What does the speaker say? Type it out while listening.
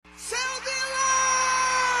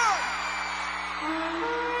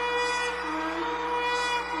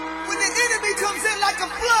comes in like a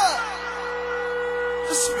flood,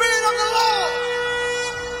 the Spirit of the Lord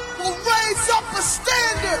will raise up a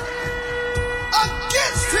standard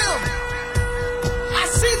against him. I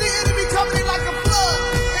see the enemy coming in like a flood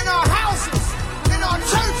in our houses, in our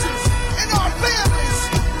churches, in our families.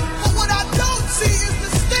 But what I don't see is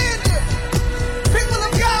the standard. People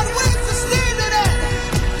of God, where's the standard at?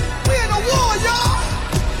 We're in a war, y'all.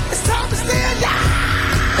 It's time to stand, y'all.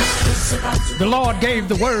 The Lord gave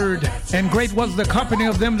the word, and great was the company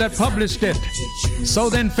of them that published it. So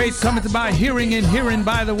then faith cometh by hearing, and hearing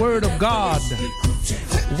by the word of God.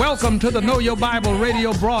 Welcome to the Know Your Bible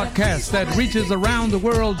radio broadcast that reaches around the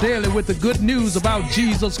world daily with the good news about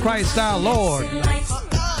Jesus Christ our Lord.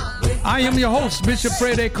 I am your host, Bishop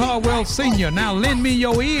Fred A. Caldwell Sr. Now lend me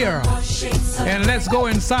your ear, and let's go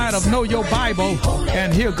inside of Know Your Bible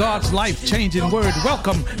and hear God's life-changing word.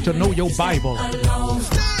 Welcome to Know Your Bible.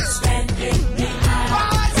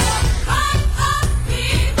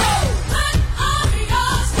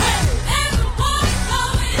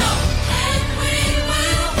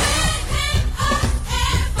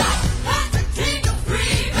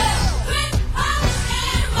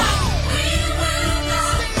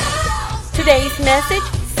 Today's message,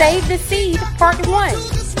 Save the Seed, Part 1.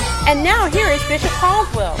 And now here is Bishop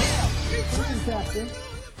Caldwell. Chapter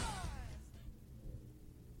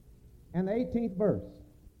and the 18th verse.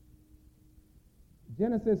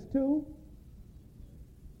 Genesis 2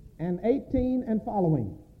 and 18 and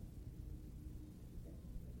following.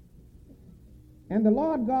 And the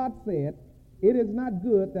Lord God said, it is not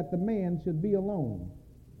good that the man should be alone.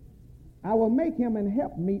 I will make him an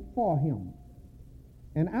helpmeet for him.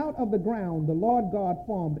 And out of the ground the Lord God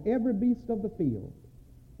formed every beast of the field,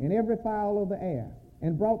 and every fowl of the air,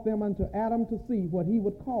 and brought them unto Adam to see what he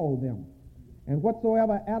would call them. And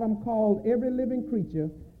whatsoever Adam called every living creature,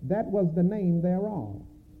 that was the name thereof.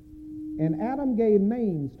 And Adam gave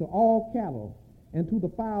names to all cattle, and to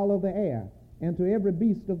the fowl of the air, and to every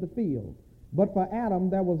beast of the field. But for Adam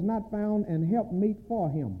there was not found an helpmeet for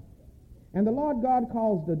him. And the Lord God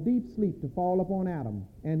caused a deep sleep to fall upon Adam,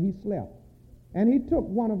 and he slept. And he took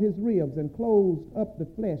one of his ribs and closed up the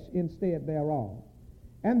flesh instead thereof.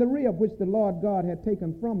 And the rib which the Lord God had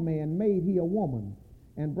taken from man made he a woman,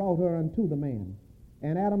 and brought her unto the man.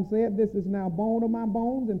 And Adam said, this is now bone of my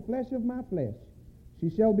bones and flesh of my flesh. She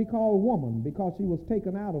shall be called woman, because she was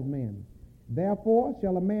taken out of man. Therefore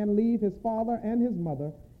shall a man leave his father and his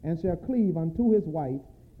mother, and shall cleave unto his wife,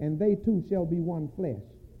 and they two shall be one flesh.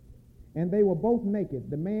 And they were both naked,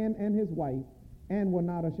 the man and his wife, and were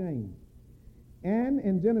not ashamed. And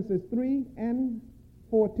in Genesis 3 and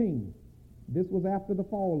 14, this was after the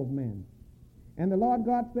fall of man. And the Lord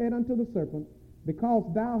God said unto the serpent,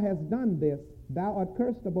 because thou hast done this, thou art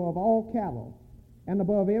cursed above all cattle, and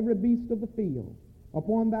above every beast of the field.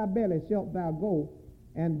 Upon thy belly shalt thou go,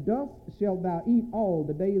 and dust shalt thou eat all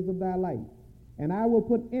the days of thy life. And I will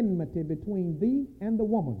put enmity between thee and the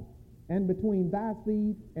woman, and between thy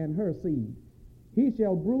seed and her seed. He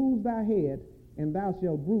shall bruise thy head, and thou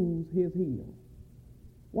shalt bruise his heel.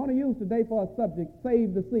 I want to use today for a subject,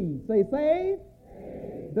 save the seed. Say, save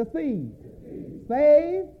the seed.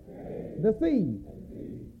 Save the seed.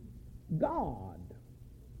 God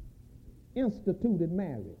instituted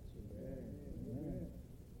marriage.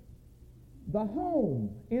 The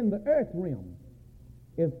home in the earth realm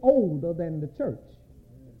is older than the church.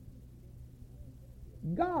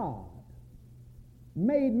 God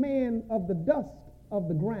made man of the dust of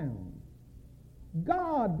the ground.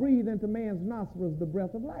 God breathed into man's nostrils the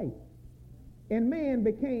breath of life, and man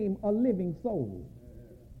became a living soul.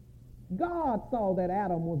 God saw that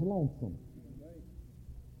Adam was lonesome.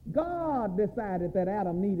 God decided that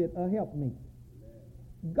Adam needed a helpmeet.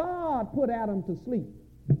 God put Adam to sleep,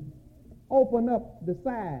 opened up the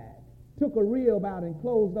side, took a rib out and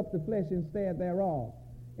closed up the flesh instead thereof.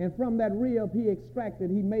 And from that rib he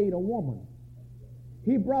made a woman.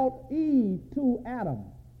 He brought Eve to Adam.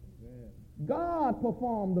 God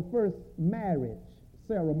performed the first marriage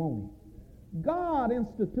ceremony. God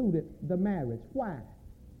instituted the marriage. Why?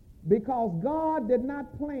 Because God did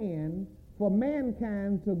not plan for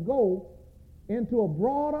mankind to go into a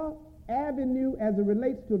broader avenue as it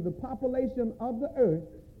relates to the population of the earth.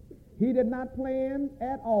 He did not plan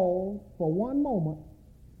at all for one moment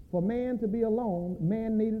for man to be alone.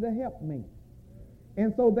 Man needed a helpmate.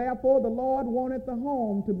 And so therefore the Lord wanted the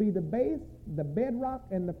home to be the base, the bedrock,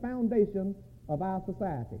 and the foundation of our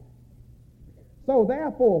society. So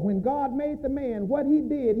therefore, when God made the man, what he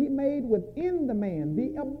did, he made within the man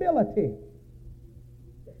the ability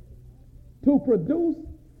to produce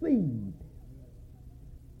seed.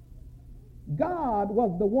 God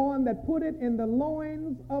was the one that put it in the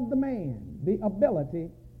loins of the man, the ability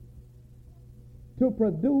to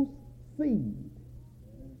produce seed,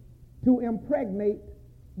 to impregnate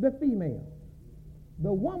the female.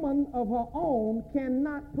 The woman of her own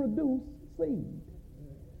cannot produce seed.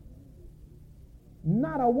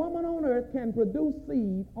 Not a woman on earth can produce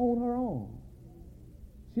seed on her own.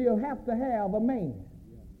 She'll have to have a man.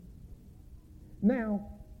 Now,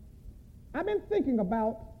 I've been thinking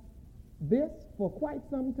about this for quite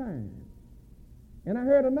some time. And I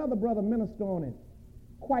heard another brother minister on it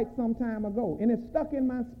quite some time ago, and it stuck in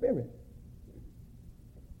my spirit.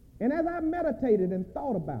 And as I meditated and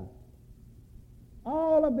thought about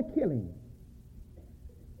all of the killing,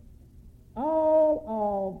 all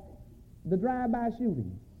of the drive-by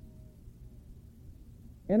shootings,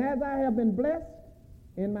 and as I have been blessed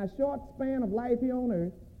in my short span of life here on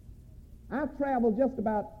earth, I've traveled just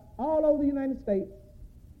about all over the United States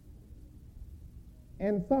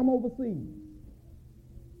and some overseas.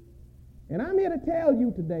 And I'm here to tell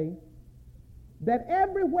you today that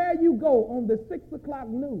everywhere you go on the 6 o'clock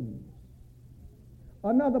news,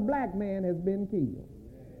 another black man has been killed.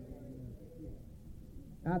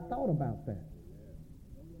 I thought about that.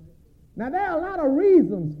 Now, there are a lot of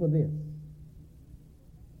reasons for this.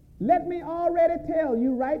 Let me already tell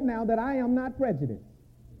you right now that I am not prejudiced.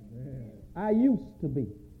 Amen. I used to be.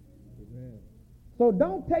 Amen. So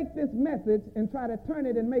don't take this message and try to turn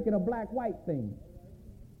it and make it a black-white thing.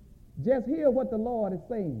 Just hear what the Lord is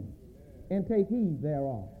saying and take heed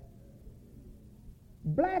thereof.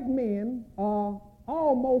 Black men are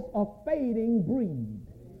almost a fading breed.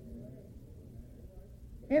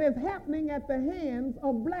 And it's happening at the hands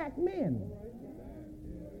of black men.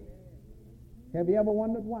 Have you ever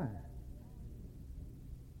wondered why?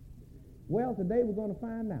 Well, today we're going to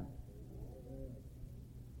find out.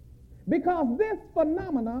 Because this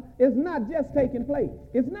phenomena is not just taking place.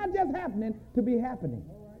 It's not just happening to be happening.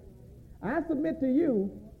 I submit to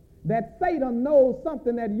you that Satan knows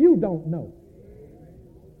something that you don't know.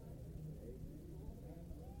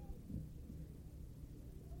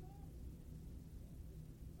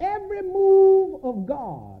 Every move of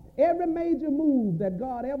God, every major move that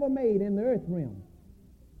God ever made in the earth realm,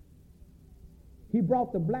 he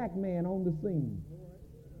brought the black man on the scene.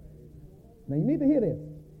 Now you need to hear this.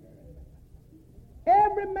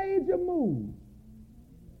 Every major move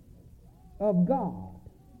of God,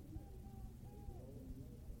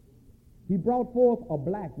 he brought forth a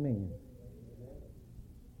black man.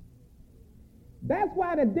 That's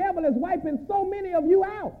why the devil is wiping so many of you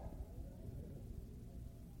out.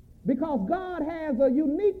 Because God has a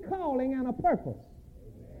unique calling and a purpose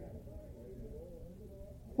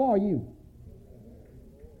for you.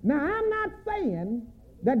 Now, I'm not saying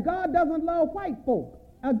that God doesn't love white folk.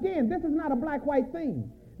 Again, this is not a black-white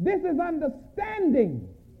thing. This is understanding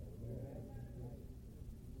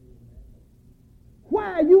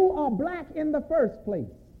why you are black in the first place.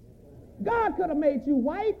 God could have made you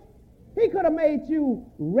white. He could have made you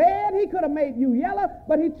red. He could have made you yellow.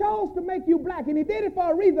 But he chose to make you black. And he did it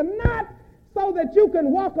for a reason. Not so that you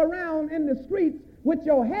can walk around in the streets with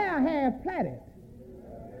your hair half plaited.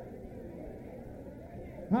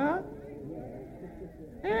 Huh?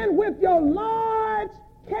 And with your large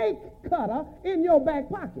cake cutter in your back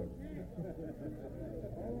pocket.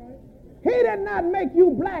 He did not make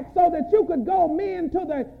you black so that you could go into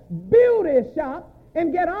the beauty shop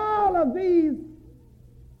and get all of these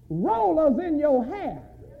rollers in your hair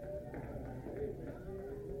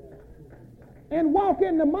and walk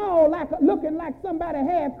in the mall looking like somebody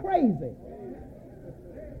half crazy.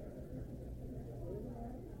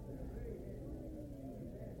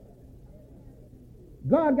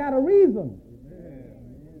 God got a reason.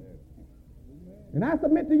 And I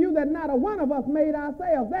submit to you that not a one of us made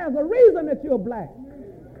ourselves. There's a reason that you're black.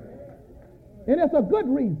 And it's a good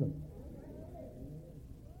reason.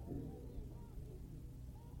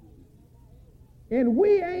 And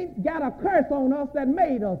we ain't got a curse on us that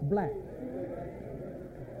made us black.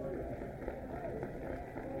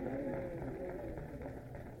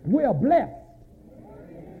 We're blessed.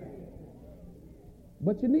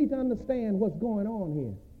 But you need to understand what's going on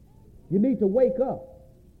here. You need to wake up.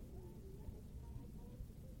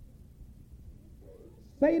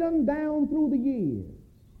 Satan down through the years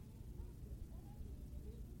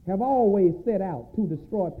have always set out to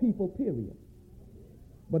destroy people, period.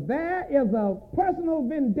 But there is a personal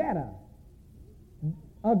vendetta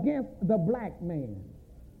against the black man.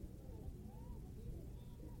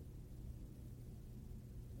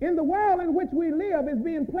 In the world in which we live is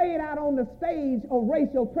being played out on the stage of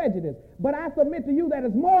racial prejudice. But I submit to you that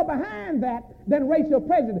is more behind that than racial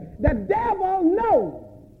prejudice. The devil knows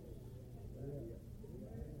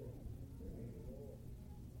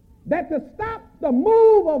that to stop the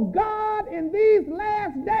move of God in these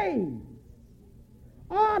last days,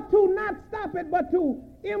 or to not stop it, but to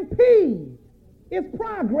impede its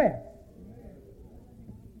progress,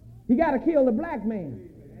 he got to kill the black man.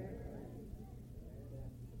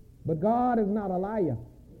 But God is not a liar.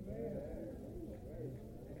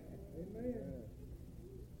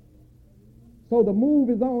 So the move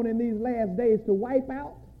is on in these last days to wipe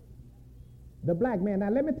out the black man. Now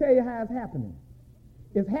let me tell you how it's happening.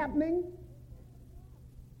 It's happening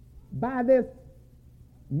by this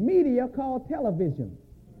media called television.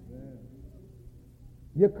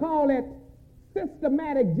 You call it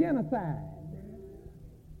systematic genocide.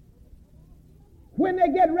 When they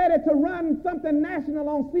get ready to run something national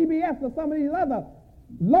on CBS or some of these other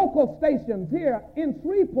local stations here in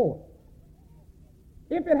Shreveport,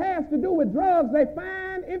 if it has to do with drugs, they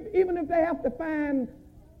find, even if they have to find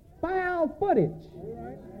foul footage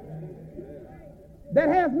that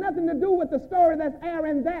has nothing to do with the story that's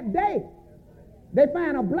airing that day, they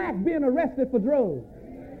find a black being arrested for drugs.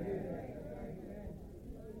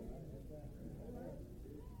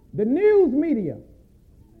 The news media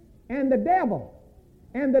and the devil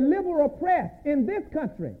and the liberal press in this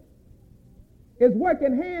country is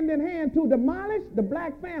working hand in hand to demolish the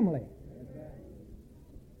black family.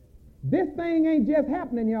 This thing ain't just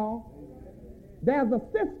happening, y'all. There's a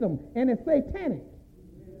system, and it's satanic.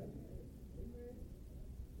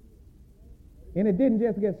 And it didn't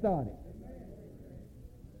just get started.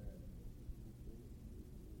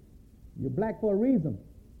 You're black for a reason.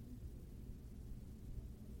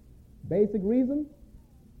 Basic reason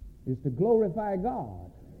is to glorify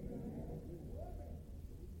God.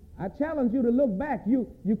 I challenge you to look back.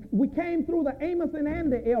 We came through the Amos and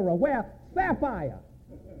Andy era where Sapphire,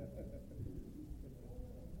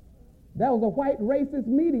 that was a white racist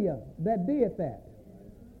media that did that.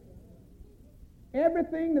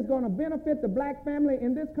 Everything that's going to benefit the black family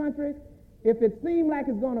in this country, if it seems like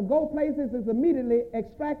it's going to go places, is immediately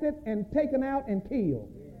extracted and taken out and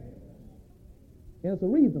killed. And there's a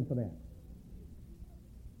reason for that.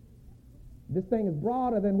 This thing is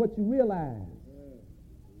broader than what you realize.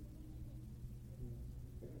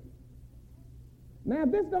 Now,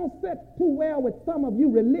 if this don't sit too well with some of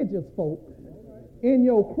you religious folk in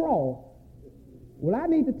your cross, well, I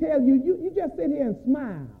need to tell you, you just sit here and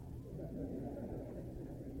smile.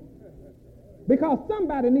 Because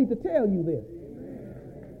somebody needs to tell you this.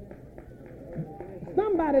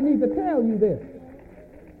 Somebody needs to tell you this.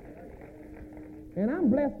 And I'm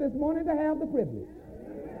blessed this morning to have the privilege.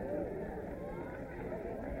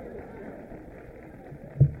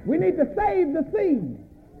 We need to save the seed.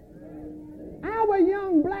 Our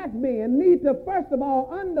young black men need to, first of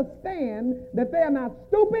all, understand that they're not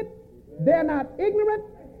stupid, they're not ignorant,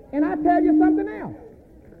 and I tell you something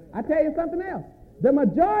else. The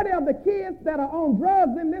majority of the kids that are on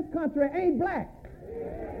drugs in this country ain't black.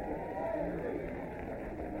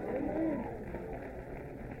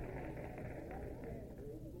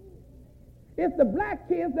 It's the black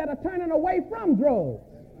kids that are turning away from drugs.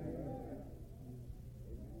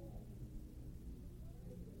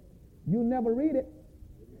 You never read it.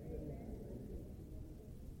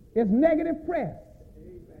 It's negative press.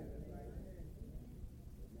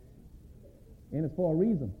 And it's for a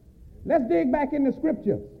reason. Let's dig back in the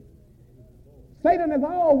scriptures. Satan has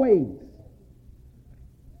always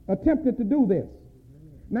attempted to do this.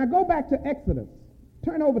 Now go back to Exodus.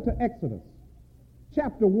 Turn over to Exodus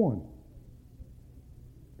chapter 1.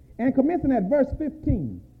 And commencing at verse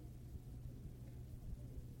 15.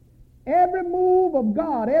 Every move of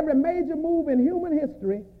God, every major move in human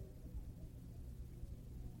history,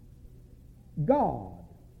 God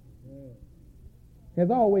has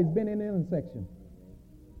always been in the intersection.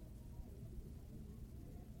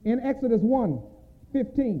 In Exodus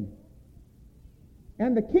 1:15,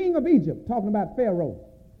 and the king of Egypt, talking about Pharaoh,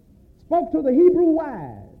 spoke to the Hebrew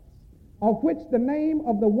wives, of which the name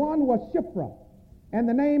of the one was Shiphrah, and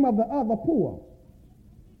the name of the other Puah.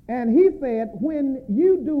 And he said, when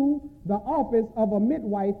you do the office of a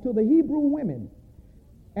midwife to the Hebrew women,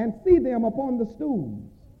 and see them upon the stools,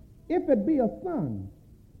 if it be a son,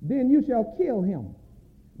 then you shall kill him.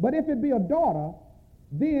 But if it be a daughter,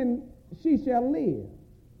 then she shall live.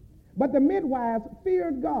 But the midwives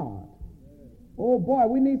feared God. Oh boy,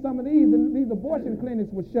 we need some of these, and these abortion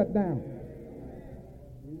clinics were shut down.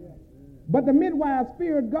 But the midwives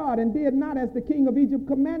feared God and did not as the king of Egypt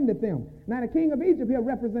commanded them. Now the king of Egypt here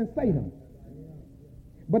represents Satan.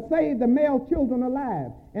 But saved the male children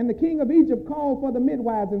alive. And the king of Egypt called for the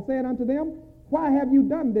midwives and said unto them, why have you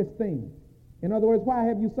done this thing? In other words, why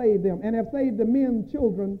have you saved them? And have saved the men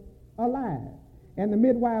children alive. And the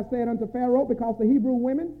midwives said unto Pharaoh, because the Hebrew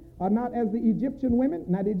women are not as the Egyptian women.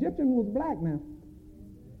 Now the Egyptians was black now.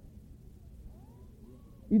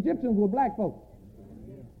 Egyptians were black folks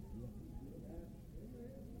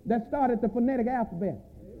that started the phonetic alphabet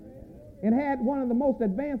and had one of the most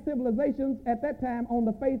advanced civilizations at that time on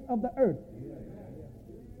the face of the earth.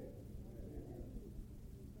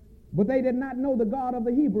 But they did not know the God of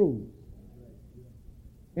the Hebrews.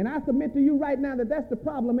 And I submit to you right now that that's the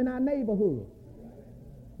problem in our neighborhood.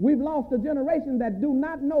 We've lost a generation that do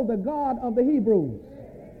not know the God of the Hebrews.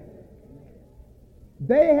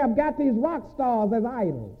 They have got these rock stars as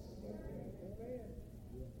idols.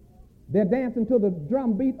 They're dancing to the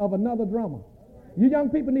drum beat of another drummer. You young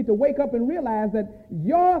people need to wake up and realize that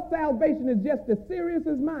your salvation is just as serious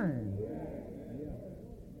as mine.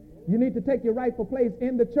 You need to take your rightful place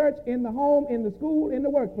in the church, in the home, in the school, in the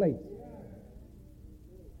workplace.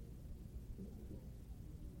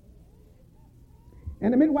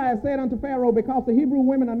 And the midwife said unto Pharaoh, because the Hebrew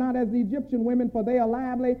women are not as the Egyptian women, for they are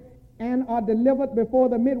lively and are delivered before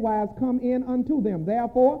the midwives come in unto them.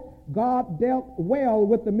 Therefore God dealt well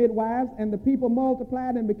with the midwives, and the people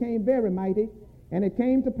multiplied and became very mighty. And it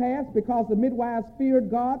came to pass, because the midwives feared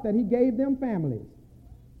God, that he gave them families.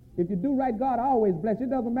 If you do right, God always bless you. It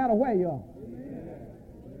doesn't matter where you are.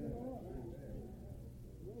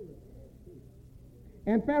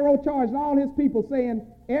 And Pharaoh charged all his people, saying,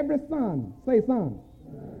 every son, say son,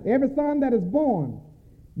 every son that is born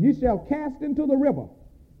you shall cast into the river,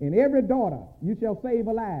 and every daughter you shall save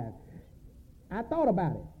alive. I thought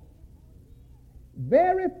about it.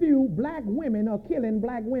 Very few black women are killing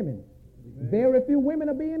black women. Very few women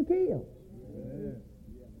are being killed.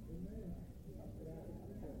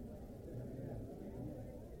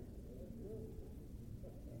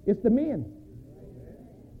 It's the men.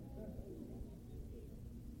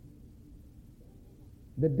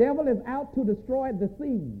 The devil is out to destroy the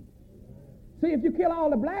seed. See, if you kill all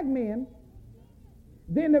the black men,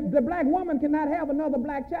 then the black woman cannot have another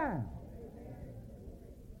black child,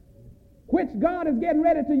 which God is getting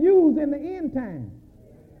ready to use in the end time.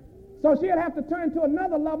 So she'll have to turn to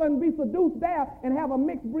another lover and be seduced there and have a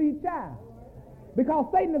mixed breed child. Because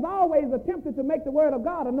Satan has always attempted to make the word of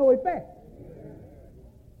God of no effect.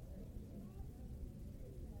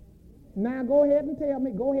 Now go ahead and tell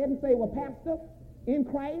me, go ahead and say, well, Pastor, in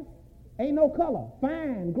Christ ain't no color.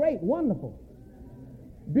 Fine, great, wonderful,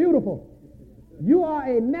 beautiful. You are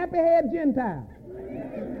a nappy-head Gentile,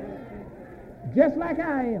 just like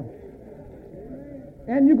I am.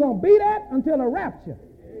 And you're going to be that until the rapture.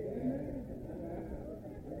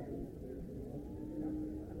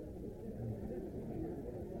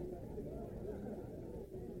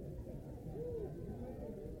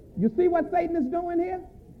 You see what Satan is doing here?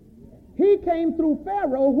 He came through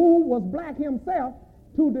Pharaoh, who was black himself,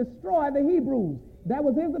 to destroy the Hebrews. That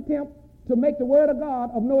was his attempt to make the word of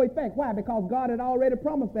God of no effect. Why? Because God had already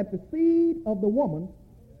promised that the seed of the woman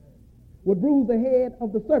would bruise the head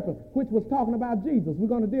of the serpent, which was talking about Jesus. We're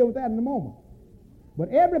going to deal with that in a moment. But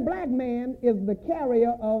every black man is the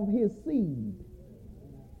carrier of his seed.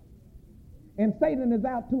 And Satan is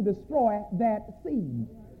out to destroy that seed.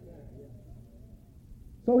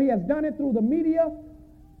 So he has done it through the media.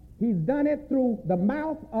 He's done it through the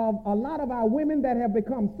mouth of a lot of our women that have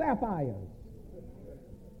become sapphires,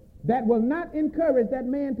 that will not encourage that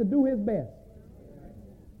man to do his best.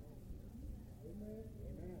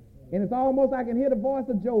 And it's almost I can hear the voice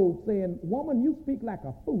of Job saying, woman, you speak like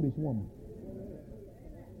a foolish woman.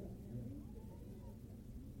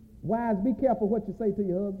 Wives, be careful what you say to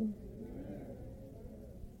your husband.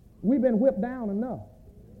 We've been whipped down enough.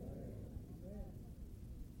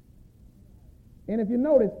 And if you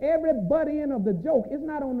notice, every butt end of the joke is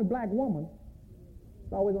not on the black woman.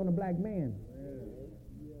 It's always on the black man.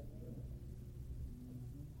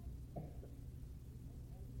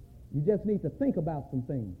 You just need to think about some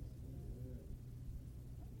things.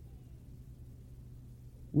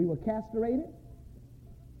 We were castrated.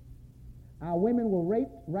 Our women were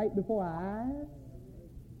raped right before our eyes.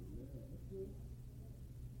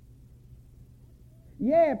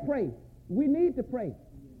 Yeah, pray. We need to pray.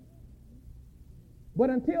 But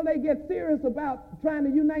until they get serious about trying to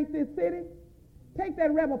unite this city, take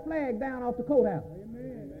that rebel flag down off the courthouse.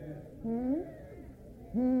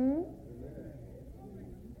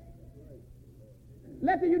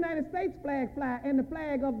 Let the United States flag fly and the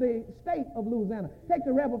flag of the state of Louisiana. Take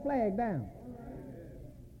the rebel flag down.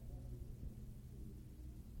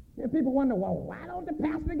 And people wonder, well, why don't the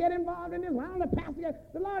pastor get involved in this? Why don't the pastor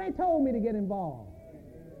get... The Lord ain't told me to get involved.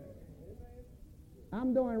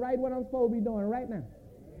 I'm doing right what I'm supposed to be doing right now.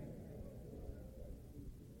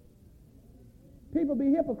 People be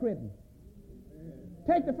hypocriting.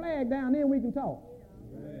 Take the flag down, then we can talk.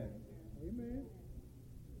 Amen.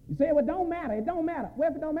 You say, well, it don't matter. It don't matter. Well,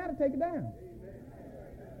 if it don't matter, take it down.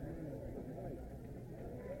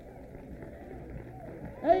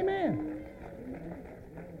 Amen.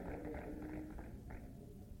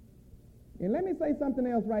 And let me say something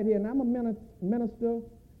else right here. And I'm a minister,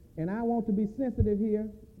 and I want to be sensitive here,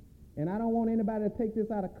 and I don't want anybody to take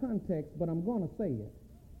this out of context, but I'm going to say it.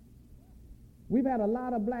 We've had a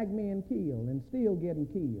lot of black men killed and still getting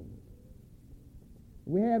killed.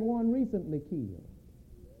 We had one recently killed.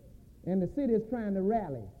 And the city is trying to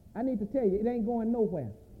rally. I need to tell you, it ain't going nowhere.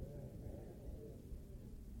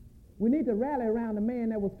 We need to rally around the man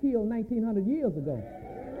that was killed 1,900 years ago.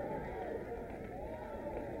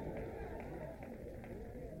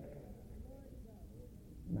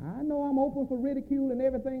 Now, I know I'm open for ridicule and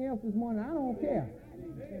everything else this morning. I don't care.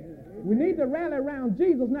 We need to rally around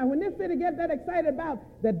Jesus. Now, when this city gets that excited about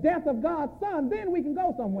the death of God's Son, then we can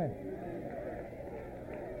go somewhere.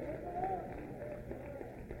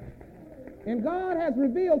 And God has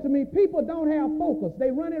revealed to me people don't have focus. They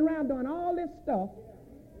running around doing all this stuff.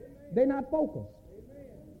 They're not focused.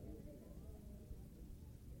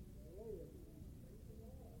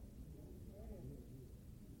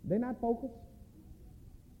 They're not focused.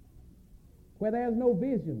 Where there's no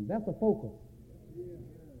vision, that's a focus.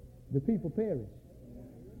 The people perish.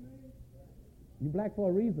 You're black for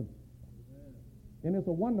a reason. And it's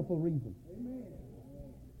a wonderful reason.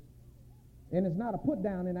 And it's not a put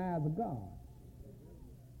down in the eyes of God.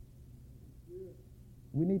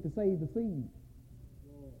 We need to save the seed.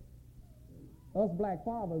 Us black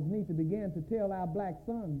fathers need to begin to tell our black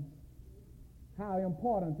sons how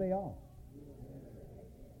important they are.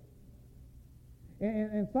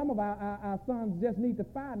 And some of our sons just need the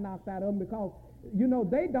fire knocked out of them because, you know,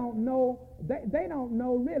 they don't know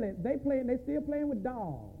really. They still playing with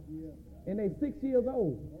dolls. And they're 6 years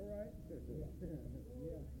old.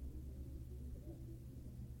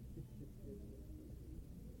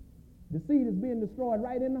 The seed is being destroyed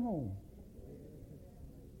right in the home.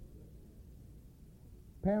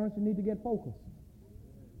 Parents, you need to get focused.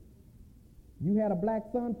 You had a black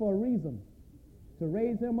son for a reason, to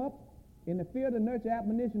raise him up in the fear, the nurture,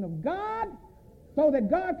 admonition of God, so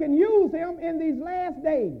that God can use him in these last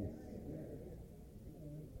days.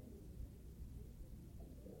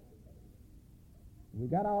 We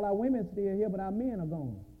got all our women still here, but our men are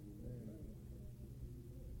gone.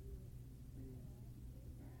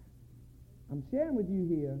 I'm sharing with you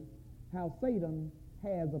here how Satan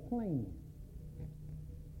has a plan.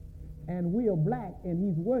 And we are black, and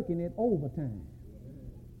he's working it overtime.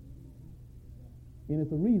 And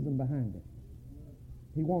it's a reason behind it.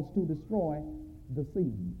 He wants to destroy the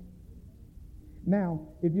seed. Now,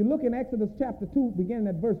 if you look in Exodus chapter 2, beginning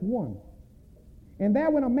at verse 1. And there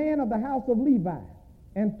went a man of the house of Levi,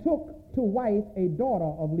 and took to wife a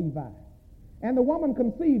daughter of Levi. And the woman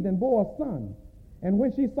conceived and bore a son. And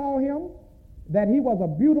when she saw him, that he was a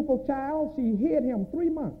beautiful child, she hid him 3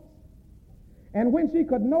 months. And when she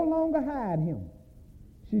could no longer hide him,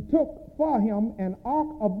 she took for him an ark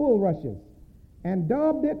of bulrushes, and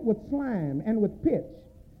daubed it with slime and with pitch,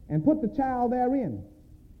 and put the child therein.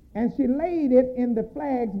 And she laid it in the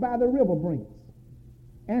flags by the river brinks.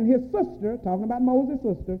 And his sister, talking about Moses'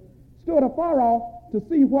 sister, stood afar off to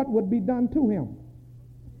see what would be done to him.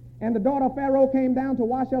 And the daughter of Pharaoh came down to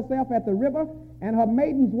wash herself at the river, and her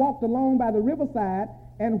maidens walked along by the riverside.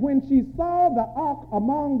 And when she saw the ark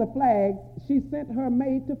among the flags, she sent her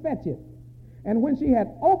maid to fetch it. And when she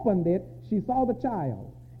had opened it, she saw the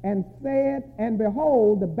child, and said, and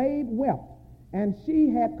behold, the babe wept. And she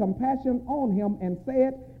had compassion on him, and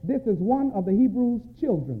said, this is one of the Hebrews'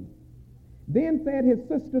 children. Then said his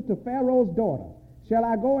sister to Pharaoh's daughter, shall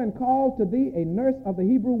I go and call to thee a nurse of the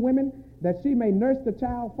Hebrew women, that she may nurse the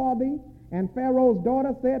child for thee? And Pharaoh's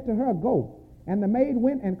daughter said to her, go. And the maid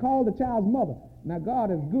went and called the child's mother. Now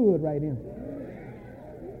God is good right here.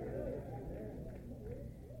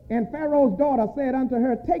 And Pharaoh's daughter said unto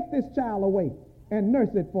her, take this child away and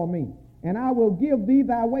nurse it for me, and I will give thee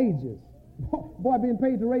thy wages. Boy, being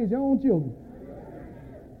paid to raise your own children.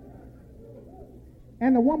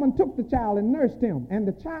 And the woman took the child and nursed him, and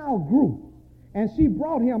the child grew. And she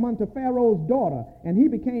brought him unto Pharaoh's daughter, and he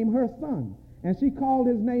became her son. And she called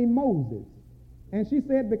his name Moses. And she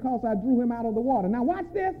said, because I drew him out of the water. Now watch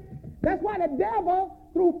this. That's why the devil,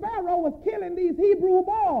 through Pharaoh, was killing these Hebrew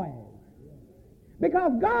boys.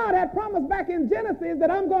 Because God had promised back in Genesis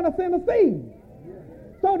that I'm going to send a seed.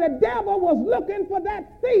 So the devil was looking for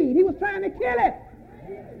that seed. He was trying to kill it.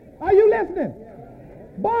 Are you listening?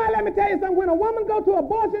 Boy, let me tell you something. When a woman goes to an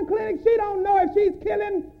abortion clinic, she don't know if she's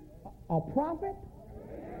killing a prophet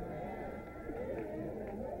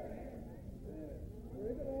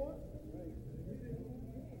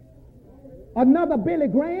Another Billy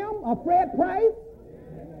Graham, a Fred Price.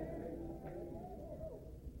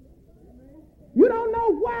 You don't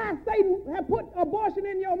know why Satan has put abortion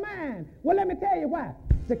in your mind. Well, let me tell you why.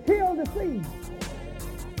 To kill the seed.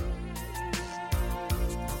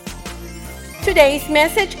 Today's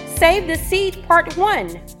message, Save the Seed Part 1,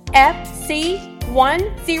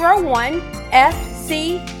 FC101,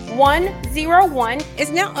 FC101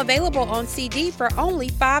 is now available on CD for only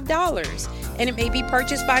 $5. And it may be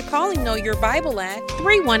purchased by calling Know Your Bible at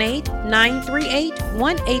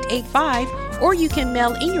 318-938-1885, or you can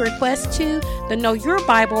mail in your request to the Know Your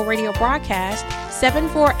Bible radio broadcast,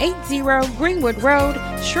 7480 Greenwood Road,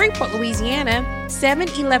 Shreveport, Louisiana,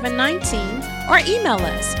 71119, or email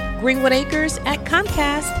us,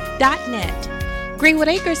 greenwoodacres@comcast.net. Greenwood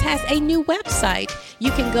Acres has a new website.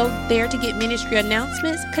 You can go there to get ministry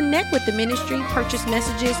announcements, connect with the ministry, purchase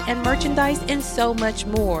messages and merchandise, and so much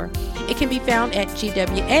more. It can be found at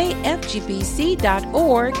gwafgbc.org.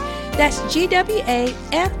 That's gwafgbc.org.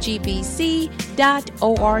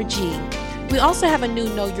 We also have a new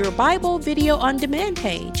Know Your Bible video on demand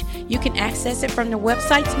page. You can access it from the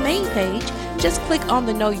website's main page. Just click on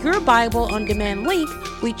the Know Your Bible on demand link.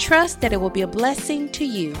 We trust that it will be a blessing to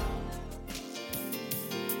you.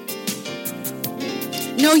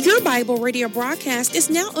 Know Your Bible radio broadcast is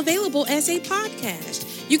now available as a podcast.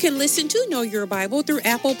 You can listen to Know Your Bible through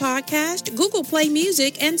Apple Podcast, Google Play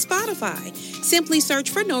Music, and Spotify. Simply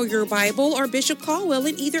search for Know Your Bible or Bishop Caldwell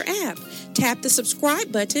in either app. Tap the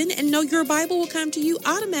subscribe button and Know Your Bible will come to you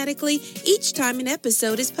automatically each time an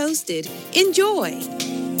episode is posted. Enjoy!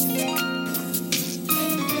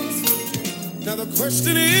 Now the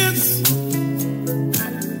question is,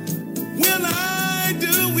 will I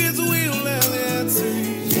do His will? And the answer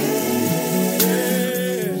is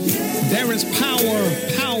yes. There is power,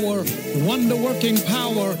 wonder-working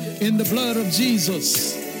power in the blood of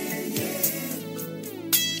Jesus.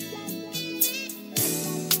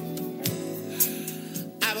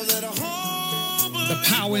 The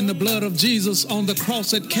power in the blood of Jesus on the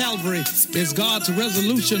cross at Calvary is God's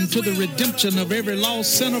resolution to the redemption of every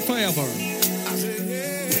lost sinner forever.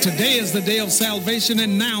 Today is the day of salvation,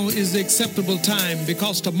 and now is the acceptable time,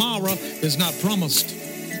 because tomorrow is not promised.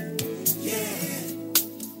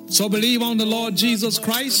 So believe on the Lord Jesus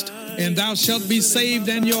Christ, and thou shalt be saved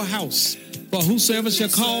and your house. For whosoever shall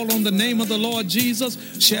call on the name of the Lord Jesus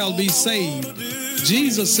shall be saved.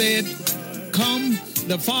 Jesus said, come.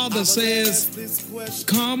 The Father says,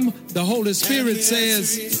 come. The Holy Spirit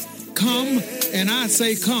says, come. And I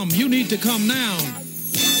say, come. You need to come now.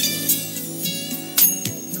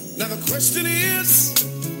 Now the question is,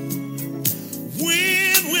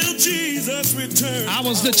 when will Jesus return? I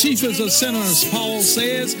was the chiefest of sinners, Paul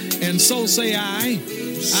says, and so say I.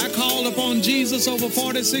 I called upon Jesus over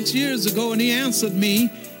 46 years ago, and he answered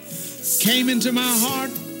me, came into my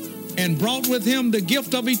heart, and brought with him the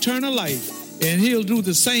gift of eternal life. And he'll do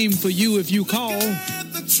the same for you if you call.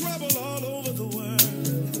 The trouble all over the world.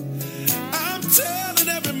 I'm telling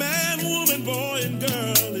every man, woman, boy, and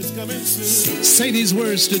girl is coming soon. Say these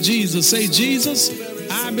words to Jesus. Say, Jesus,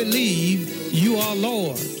 I believe you are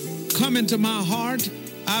Lord. Come into my heart.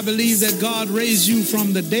 I believe that God raised you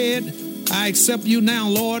from the dead. I accept you now,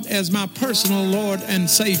 Lord, as my personal Lord and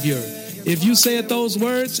Savior. If you said those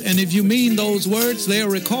words, and if you mean those words, they are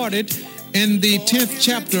recorded in the 10th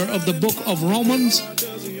chapter of the book of Romans,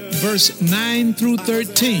 verse 9 through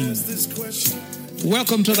 13.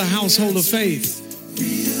 Welcome to the household of faith.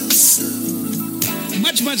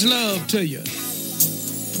 Much, much love to you.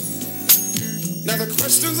 Now the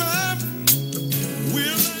questions are,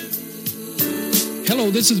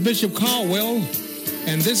 hello, this is Bishop Caldwell,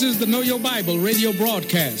 and this is the Know Your Bible radio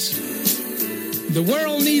broadcast. The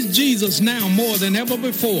world needs Jesus now more than ever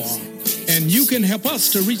before. And you can help us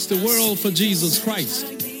to reach the world for Jesus Christ.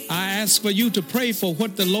 I ask for you to pray for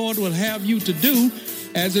what the Lord will have you to do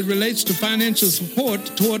as it relates to financial support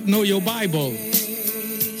toward Know Your Bible.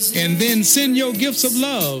 And then send your gifts of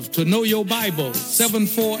love to Know Your Bible,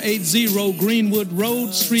 7480 Greenwood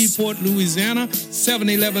Road, Shreveport, Louisiana,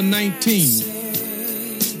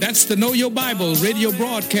 71119. That's the Know Your Bible radio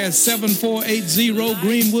broadcast, 7480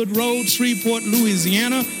 Greenwood Road, Shreveport,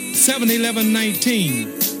 Louisiana,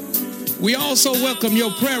 71119. We also welcome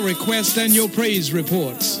your prayer requests and your praise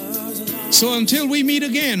reports. So until we meet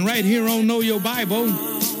again right here on Know Your Bible,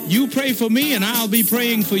 you pray for me and I'll be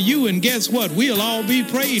praying for you. And guess what? We'll all be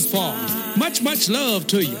prayed for. Much, much love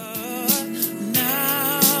to you.